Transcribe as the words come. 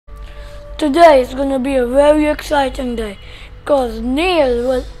Today is gonna be a very exciting day because Neil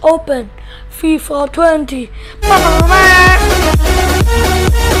will open FIFA 20.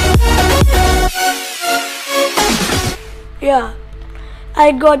 Yeah,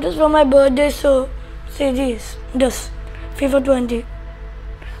 I got this for my birthday, so see this FIFA 20.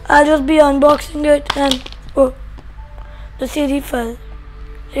 I'll just be unboxing it and oh, the CD fell.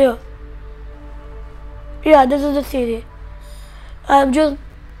 Here. Yeah, this is the CD. I've just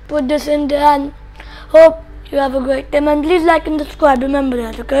put this in there and hope you have a great time, and please like and subscribe, remember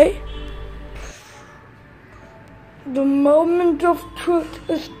that, okay? The moment of truth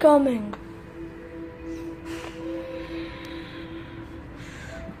is coming.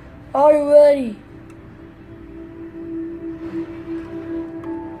 Are you ready?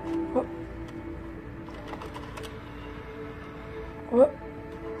 What?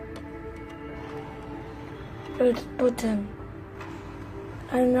 It's put in.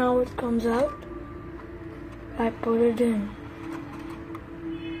 And now it comes out. I put it in.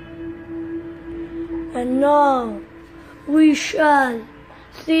 And now we shall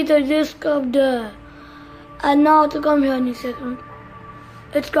see the disc up there. And now to come here in a second.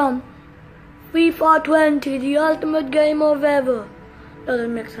 It's come. FIFA 20, the ultimate game of ever.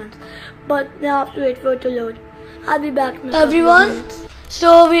 Doesn't make sense. But now I have to wait for it to load. I'll be back in a couple of minutes.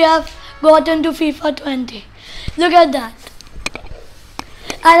 So we have gotten to FIFA 20. Look at that.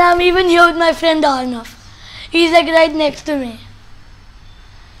 And I'm even here with my friend Arnav. He's like right next to me.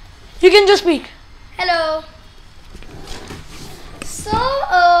 You can just speak. Hello. So,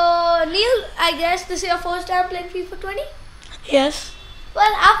 Neil, I guess this is your first time playing FIFA 20? Yes.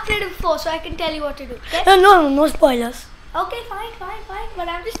 Well, I've played it before, so I can tell you what to do. Okay? No spoilers. Okay, fine. But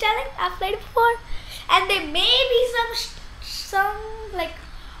I'm just telling, I've played it before, and there may be some like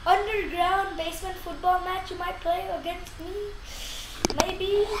underground basement football match you might play against me.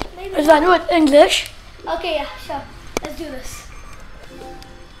 Maybe. Is that what, English? Okay, yeah, sure. Let's do this.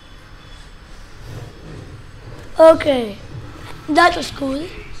 Okay. That was cool.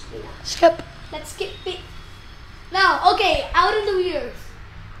 Skip. Let's skip it. Now, okay, out of the viewers.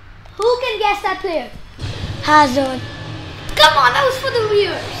 Who can guess that player? Hazard. Come on, that was for the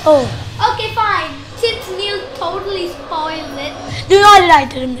viewers. Oh. Okay, fine. Since Neil totally spoiled it. Do not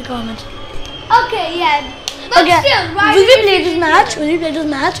write it in the comments. Okay, yeah. But Okay. still, why Will did we play this match? here? Will we play this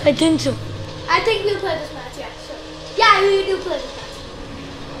match? I think so. I think we'll play this match, yeah, sure. Yeah, we do play this match.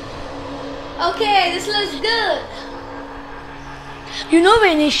 Okay, this looks good. You know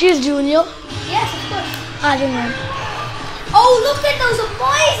Vinicius Junior? Yes, of course. I don't know. Oh, look at those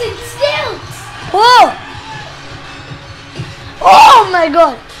amazing stilts. Whoa! Oh my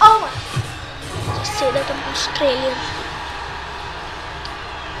god! Oh my. Just say that I'm Australian.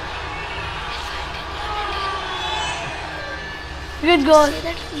 Good goal. Say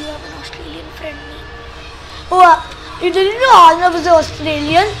that you have an Australian friend, man. Oh, you didn't know Arnav was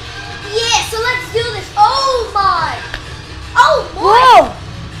Australian? Yeah, so let's do this. Oh my. Oh boy.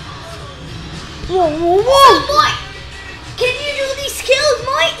 Whoa! Whoa! Oh boy. Can you do these skills,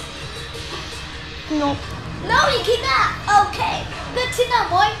 Mike? No. No, you cannot. Okay. Good to know,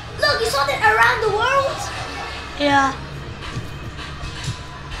 boy. Look, you saw that around the world? Yeah.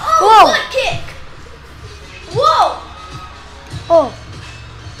 Oh, Whoa. good kick. Whoa. Oh.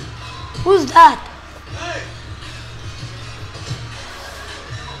 Who's that? Hey!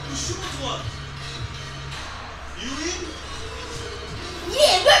 You shoot one. You in?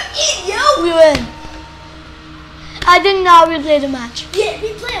 Yeah, we're in, yo. We win. I think now we play the match. Yeah,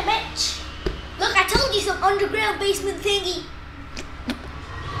 we play a match. Look, I told you some underground basement thingy.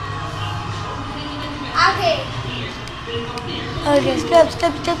 Okay. Okay, step.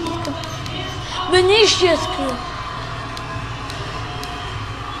 Vinicius crew.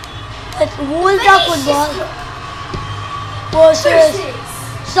 It's World Cup football versus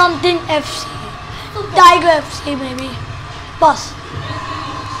something FC. Tiger FC maybe. Boss.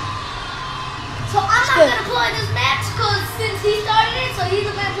 So I'm not gonna play this match because since he started it, so he's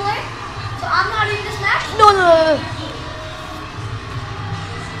the best player. So I'm not in this match. No.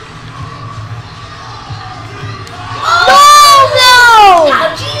 Oh! No!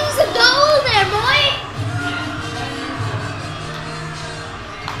 How'd you use a goal there, boy?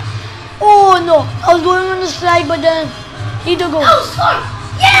 Oh no! I was going on the slide, but then he took goal. Oh, score!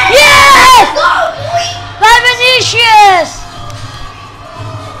 Yes! Yes! Go, boy! By Vinicius!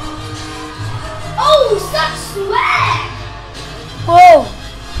 Oh, such swag! Whoa!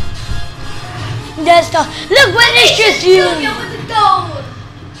 That's the look Vinicius Junior you. with the goal.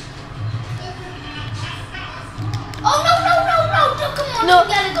 Oh no! Come on, No. you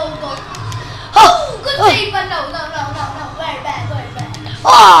gotta go. Oh, Good oh. save, but no. Very bad.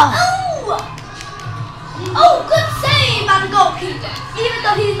 Oh! Oh! Oh, good save by the goalkeeper, even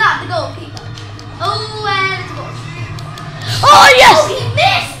though he's not the goalkeeper. Oh, and it's a goal. Oh yes! Oh, he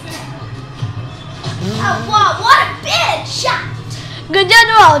missed! Oh, wow, what a big shot! Good job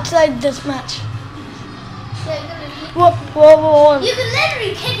outside this match. Yeah, you're gonna- Whoa, whoa, whoa. You can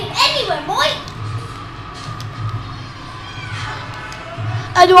literally kick it anywhere, boy.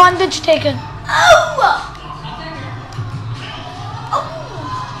 Advantage taken. Oh!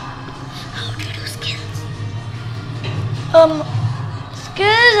 How do you do skills?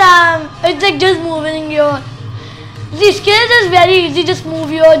 Skills, it's like just moving your... The skills is very easy, just move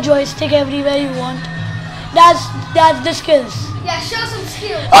your joystick everywhere you want. That's the skills. Yeah, show some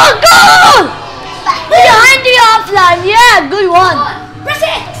skills. Oh, goal! Behind the offline, yeah, good one. Come on, press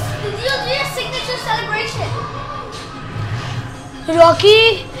X. You'll do your signature celebration.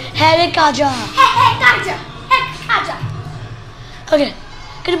 Rocky, Harry Kaja. Hey, Kaja. Hey, Kaja. Okay,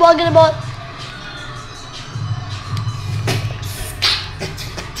 get the ball, get the ball.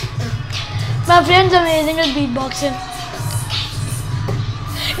 My friend's amazing at beatboxing.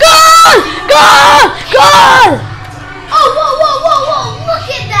 Goal! Goal! Goal! Oh, whoa, look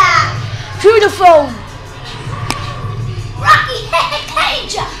at that. Through the phone. Rocky, hey,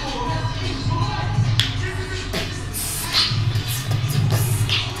 Kaja.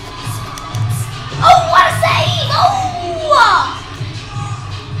 Oh, what a save. Oh!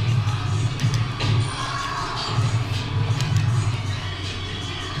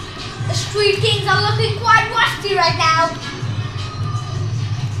 The Street Kings are looking quite rusty right now.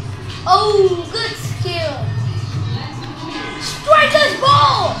 Oh, good skill. Striker's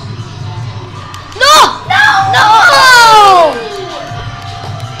ball. No! No! No!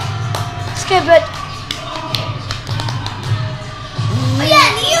 Skip it. Oh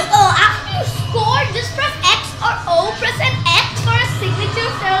yeah, and after you score, just press X or O. Press an X for a signature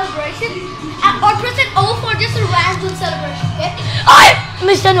celebration, or press an O for just a random celebration. Okay? I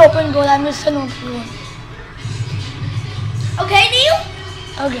missed an open goal. I missed an open goal. Okay, Neil.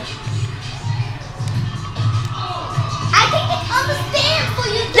 Okay. I think it's understand for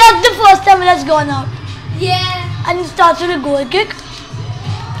you. That's the first time it has gone out. Yeah. And it starts with a goal kick.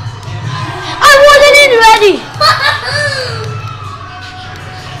 I wasn't in ready.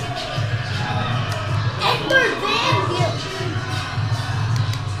 Enter Van Gill.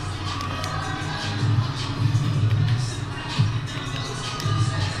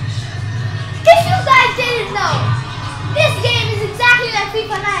 If you guys didn't know, this game is exactly like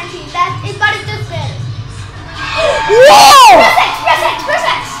FIFA 19, but it's just better. Whoa! Press X, press X, press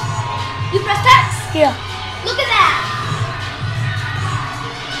X. You press X? Yeah. Look at that.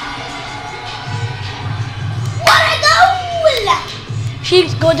 What a goal!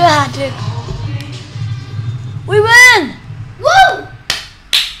 She's got a hat trick. We win! Woo!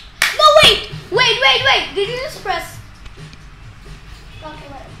 No, wait. Did you just press? Okay,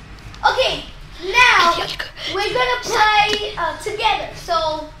 wait. Okay, now we're gonna play together.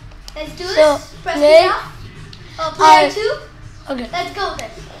 So let's do this. Press play. Player 2. Okay. Let's go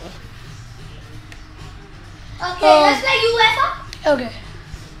then. Okay, let's play UEFA. Okay.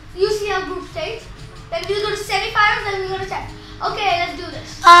 UCL group stage. Then we'll go to semi-finals. Then we'll go to semi. Okay, let's do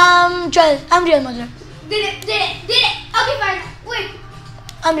this. Charles, I'm Real Madrid. Did it. Okay, fine. Wait.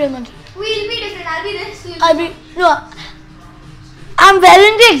 I'm Real Madrid. We'll be different. I'll be this. No. I'm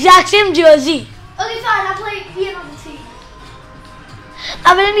wearing the exact same jersey. Okay, fine. I'll play Ian on the team.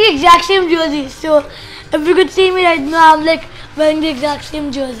 I'm wearing the exact same jersey. So if you could see me right now, I'm like wearing the exact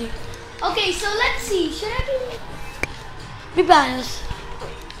same jersey. Okay, so let's see. Should I do? Be Paris.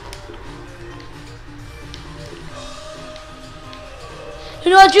 You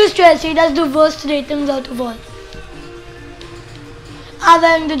know what, choose Chelsea. That's the worst ratings out of all. I'm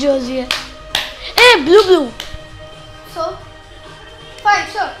wearing the jersey. Hey, blue. So, fine,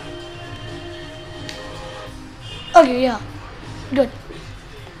 sure. Okay, yeah. Good.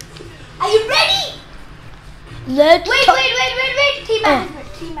 Are you ready? Let's Wait. talk- Team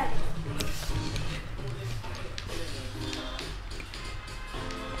management. Team management.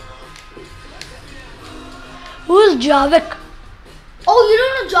 Who's Javik? Oh, you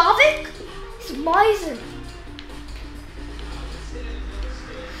don't know Javik? It's Bison.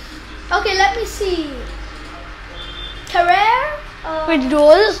 Okay, let me see. Carrere? With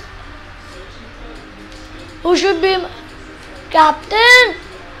Rose? Who should be captain?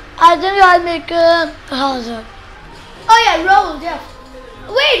 I think I'll make Hazard. Oh yeah, Rose, yeah.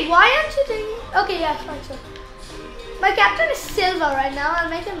 Wait, why aren't you doing it? Okay, yeah, fine, sure. My captain is Silva right now. I'll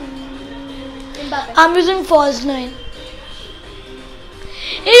make him Mbappe. I'm using false 9.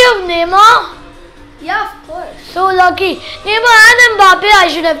 Hey, you have Neymar? Yeah, of course. So lucky. Neymar and Mbappe, I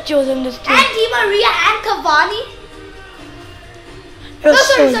should have chosen this team. And Di Maria and Cavani. You're No,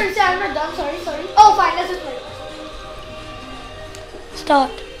 sorry, so- I'm not done. Sorry. Oh, fine, let's just play.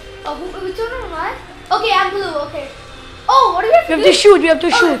 Start. Oh, which one am I? Okay, I'm blue, okay. Oh, what do we have to We do? have to shoot. We have to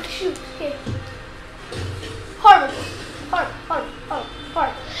Oh, shoot. shoot, okay. Horrible.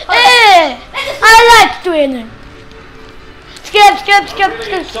 Hey! I like twinning. Skip. Ahead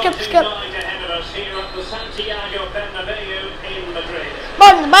of us here at the Santiago Bernabeu in Madrid.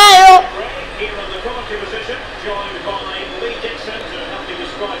 Bernabeu. Here on the commentary position, joined by Lee Dixon to help me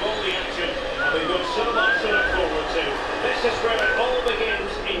describe all the action. And we've got so much to look forward to. This is where it all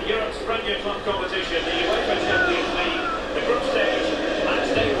begins in Europe's Premier Club competition, the UEFA Champions League, the group stage, match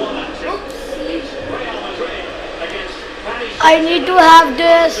day 1 action. It's Real Madrid against Paris. I need to have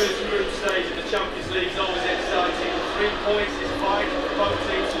this. The group stage of the Champions League is always exciting. 3 points is fine for both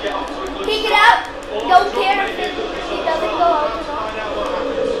teams to get off to a good Kick it start. out. Don't care if it doesn't go out or not. Find out what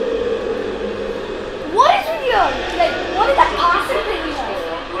happens. What is with you? Like, what is that passing thing you like?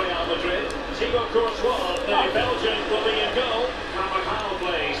 Real Madrid. Thibaut Courtois, the Belgian, will be in goal. Carvajal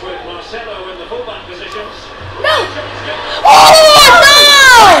plays with Marcelo in the fullback positions. No! Oh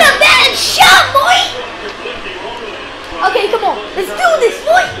What no! a bad shot, boy! Completely wrongly. Okay, come on. Let's do this,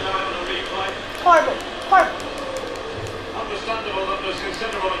 boy! Horrible. Understandable that there's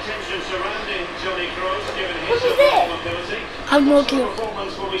considerable attention surrounding Johnny Kroos, given his What is it? ability. I've no What clue.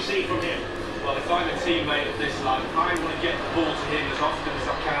 performance will we see from him? Well, if I'm a teammate of this lad, I want to get the ball to him as often as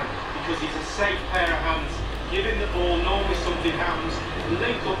I can because he's a safe pair of hands. Give him the ball, normally something happens.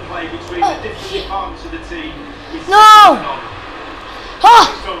 Link-up play between Oh, the different shit. departments of the team is No! second to none. Ah!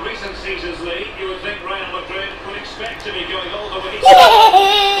 Based on recent seasons, Lee, you would think Real Madrid would expect to be going all the way.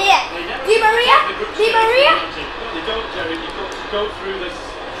 Yeah! Di Maria? Di Maria? Well, they don't, Jerry. You've got to go through this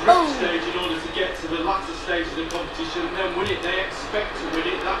Oh. group stage in order to get to the latter stage of the competition and then win it. They expect to win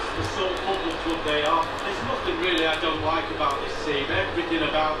it. That's the sort of football club they are. There's nothing really I don't like about this team. Everything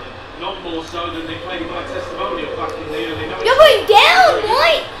about them. Not more so than they played by testimonial back in the early 90s. You're going down,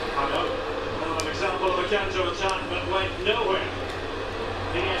 boy! I know. Well, an example of a counter attack that went nowhere.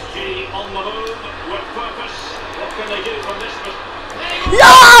 PSG on the move with purpose. What can they do from this?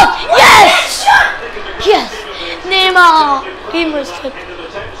 No! Yes! Yes! Neymar! He must have. Into the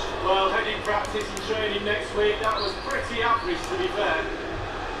tent. Well, heading practice and training next week, that was pretty average to be fair.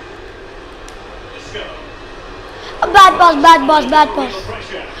 Let's go. Bad pass. Real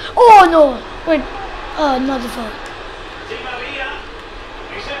pressure. Oh no! Wait. Not the foul. Di Maria.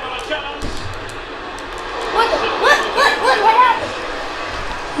 He's in with a chance. What happened?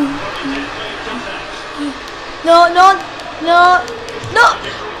 No!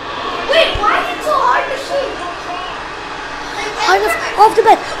 Wait, why is it so hard to shoot? Off the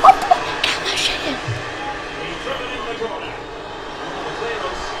bed! Can I shake him? He's driven in the corner. The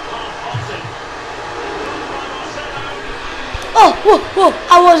clearance half-halted. Whoa!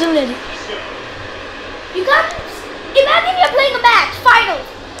 I wasn't ready. Let's go. You got. Imagine you're playing a match, finals,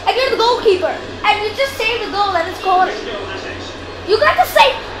 and you're the goalkeeper, and you just save the goal and it's corner. Let's go, Essex. You got to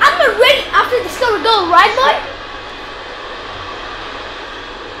say, I'm not ready after the score goal, right, boy?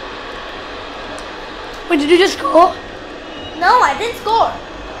 Wait, did you just score? No, I didn't score.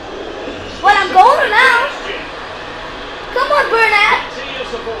 Well, I'm going now. Come on, Bernat. To your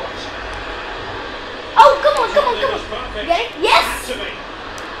support. Oh, come on. You get it? Yes. Activate.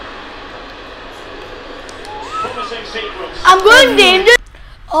 Promising sequence. I'm going dangerous.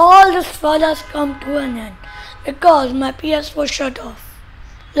 All this fun has come to an end because my PS4 shut off.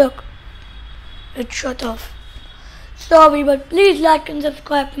 Look, it shut off. Sorry, but please like and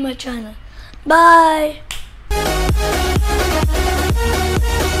subscribe to my channel. Bye.